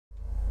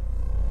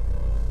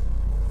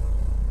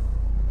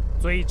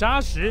最扎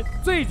实、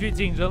最具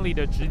竞争力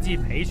的职技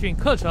培训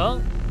课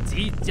程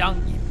即将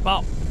引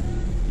爆。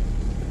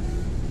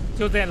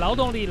就在劳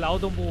动力劳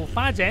动部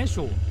发展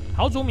署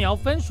桃竹苗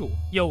分署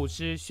幼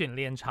师训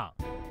练场，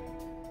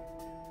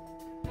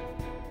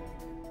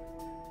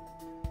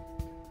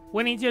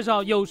为您介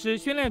绍幼师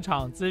训练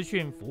场资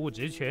讯服务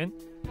职权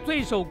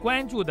最受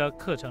关注的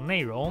课程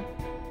内容，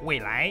未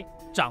来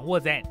掌握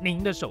在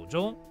您的手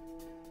中。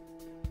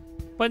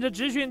本着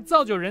职训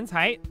造就人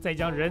才，再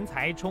将人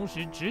才充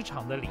实职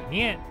场的理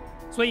念，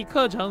所以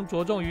课程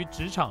着重于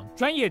职场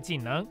专业技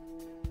能，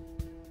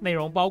内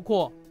容包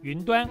括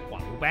云端网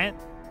路班。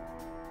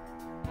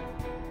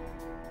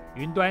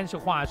云端是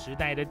划时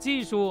代的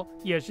技术，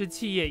也是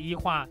企业医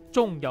化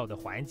重要的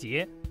环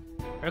节，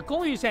而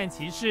工欲善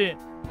其事，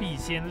必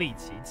先利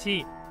其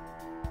器。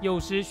幼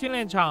师训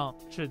练场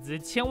斥资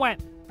1000万，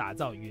打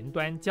造云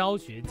端教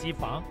学机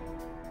房，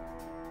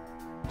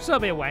设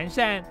备完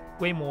善，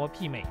规模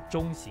媲美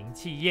中型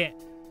企业，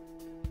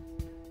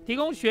提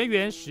供学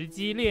员实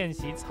机练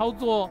习操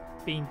作，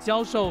并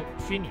教授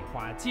虚拟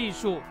化技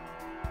术，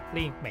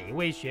令每一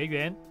位学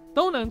员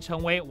都能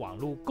成为网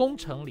络工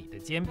程里的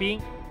尖兵。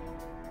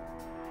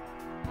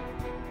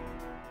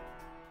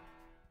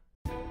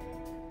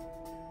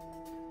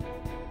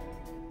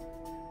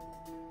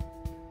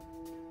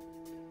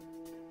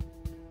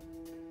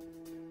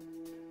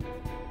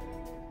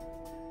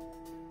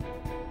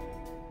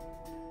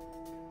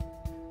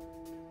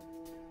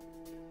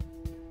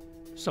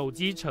手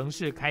机程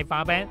式开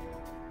发班。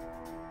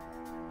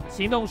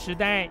行动时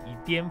代已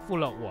颠覆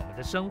了我们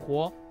的生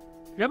活，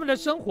人们的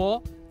生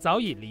活早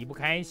已离不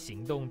开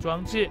行动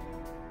装置。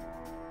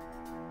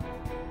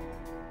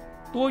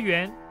多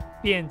元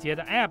便捷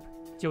的 App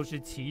就是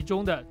其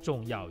中的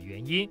重要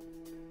原因，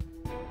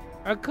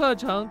而课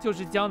程就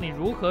是教你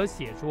如何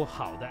写出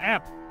好的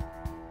App，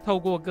 透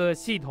过各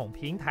系统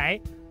平台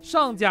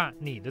上架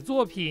你的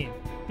作品，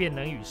便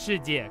能与世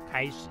界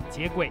开始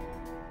接轨。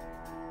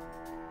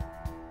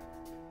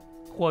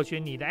或许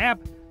你的 App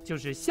就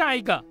是下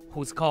一个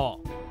Who's Call。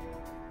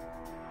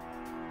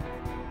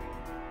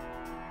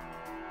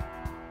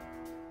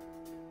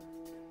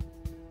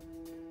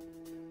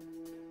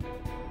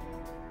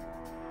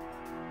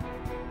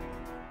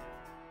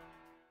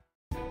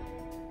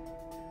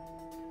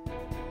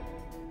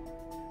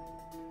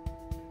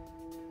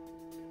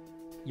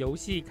游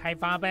戏开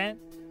发班，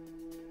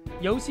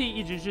游戏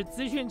一直是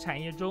资讯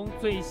产业中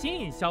最吸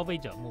引消费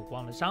者目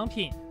光的商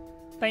品，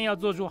但要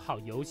做出好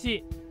游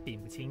戏并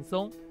不轻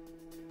松，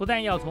不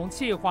但要从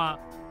企划、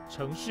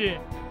程式、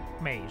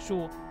美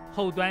术、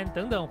后端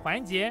等等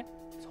环节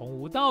从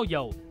无到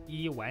有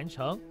一一完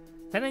成，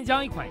才能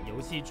将一款游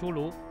戏出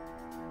炉。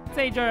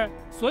在这儿，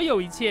所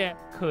有一切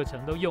课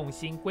程都用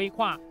心规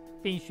划，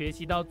并学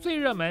习到最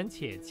热门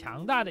且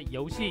强大的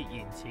游戏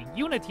引擎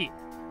Unity，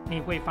 你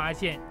会发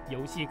现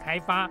游戏开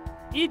发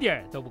一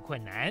点都不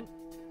困难。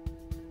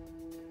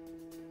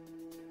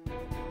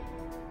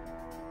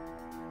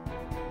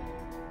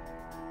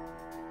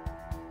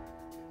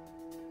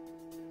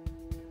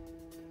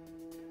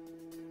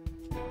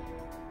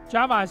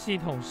Java 系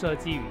统设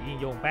计与应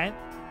用班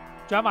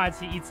 ，Java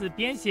其一次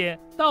编写、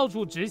到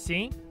处执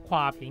行、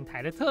跨平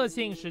台的特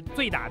性是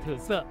最大特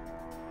色，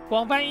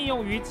广泛应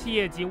用于企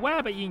业级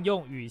Web 应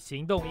用与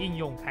行动应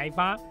用开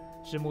发，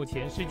是目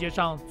前世界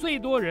上最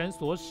多人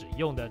所使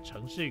用的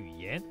程式语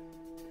言。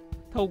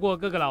透过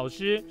各个老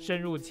师深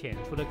入浅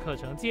出的课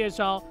程介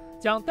绍，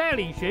将带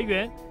领学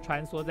员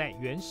穿梭在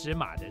原始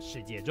码的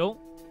世界中。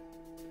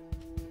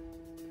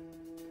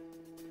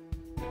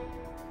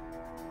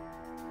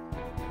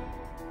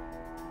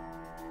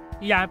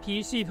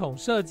ERP 系统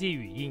设计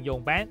与应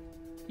用班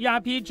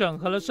 ，ERP 整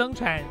合了生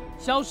产、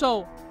销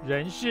售、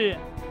人事、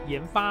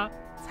研发、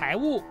财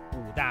务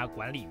5大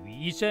管理于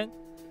一身，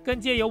更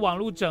借由网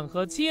络整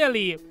合企业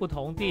里不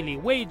同地理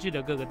位置的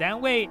各个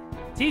单位，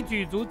其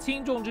举足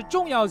轻重之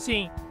重要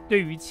性，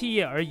对于企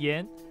业而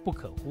言不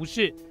可忽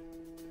视。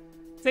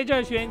在这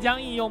儿，学员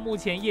将应用目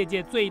前业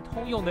界最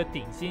通用的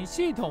顶新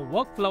系统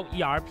Workflow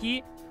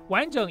ERP，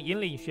 完整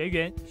引领学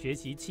员学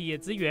习企业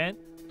资源，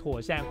妥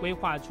善规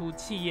划出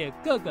企业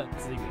各个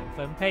资源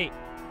分配。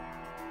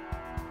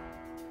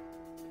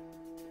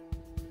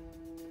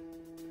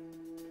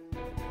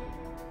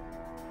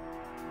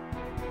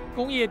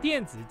工业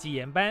电子技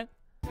研班，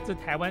自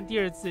台湾第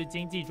2次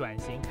经济转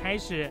型开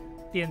始，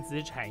电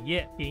子产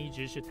业便一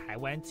直是台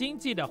湾经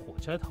济的火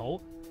车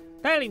头，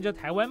带领着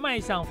台湾迈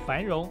向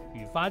繁荣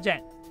与发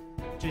展。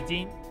至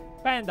今，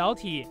半导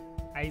体、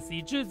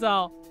IC 制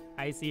造、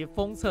IC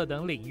封测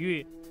等领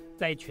域，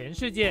在全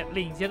世界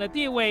领先的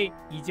地位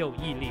依旧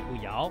屹立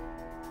不摇。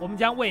我们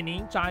将为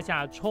您扎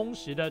下充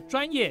实的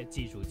专业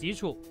技术基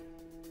础。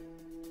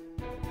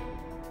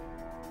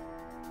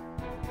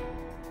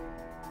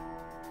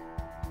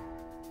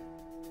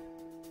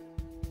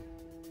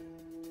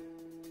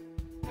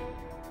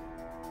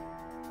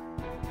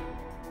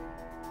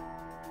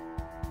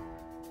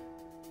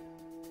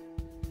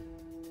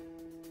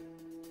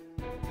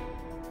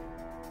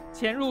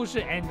嵌入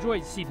式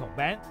Ānｄroi드 系统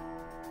班，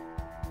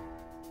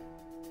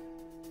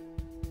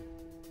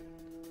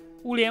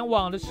物联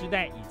网的时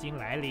代已经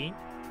来临，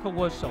透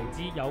过手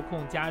机遥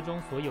控家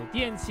中所有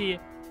电器，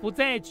不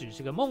再只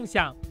是个梦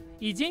想，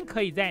已经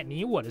可以在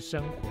你我的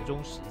生活中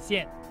实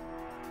现。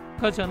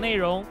课程内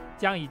容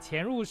将以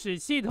嵌入式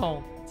系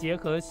统结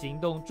合行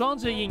动装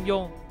置应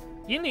用，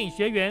引领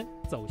学员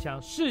走向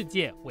世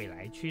界未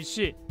来趋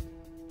势。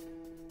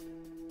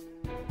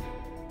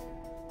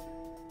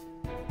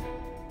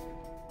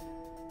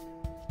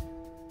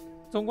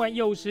纵观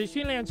幼师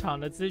训练场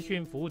的资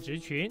讯服务职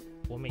群，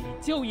我们以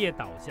就业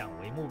导向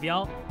为目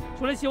标，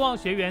除了希望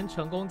学员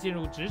成功进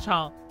入职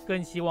场，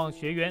更希望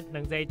学员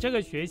能在这个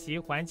学习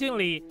环境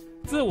里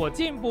自我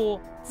进步、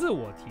自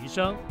我提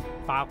升，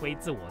发挥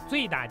自我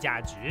最大价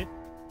值。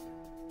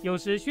幼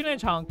师训练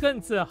场更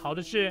自豪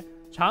的是，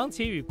长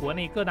期与国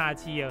内各大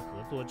企业合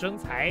作征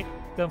才，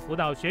更辅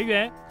导学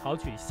员考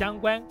取相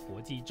关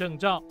国际证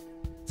照，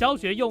教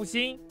学用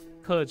心，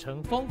课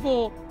程丰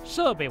富，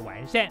设备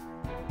完善。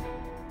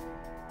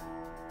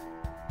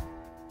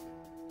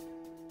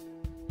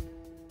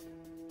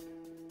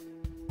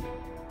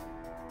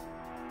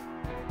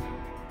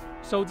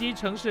手机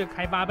程式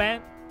开发班、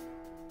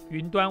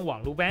云端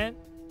网路班、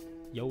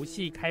游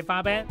戏开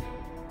发班、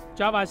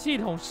Java 系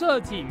统设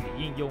计与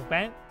应用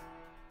班、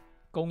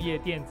工业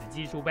电子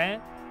技术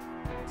班、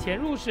嵌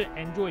入式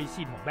Android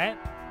系统班。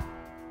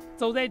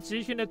走在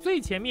职训的最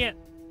前面，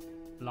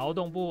劳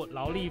动部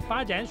劳力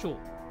发展署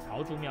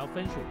桃竹苗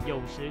分署幼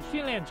师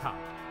训练场，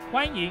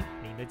欢迎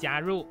您的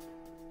加入。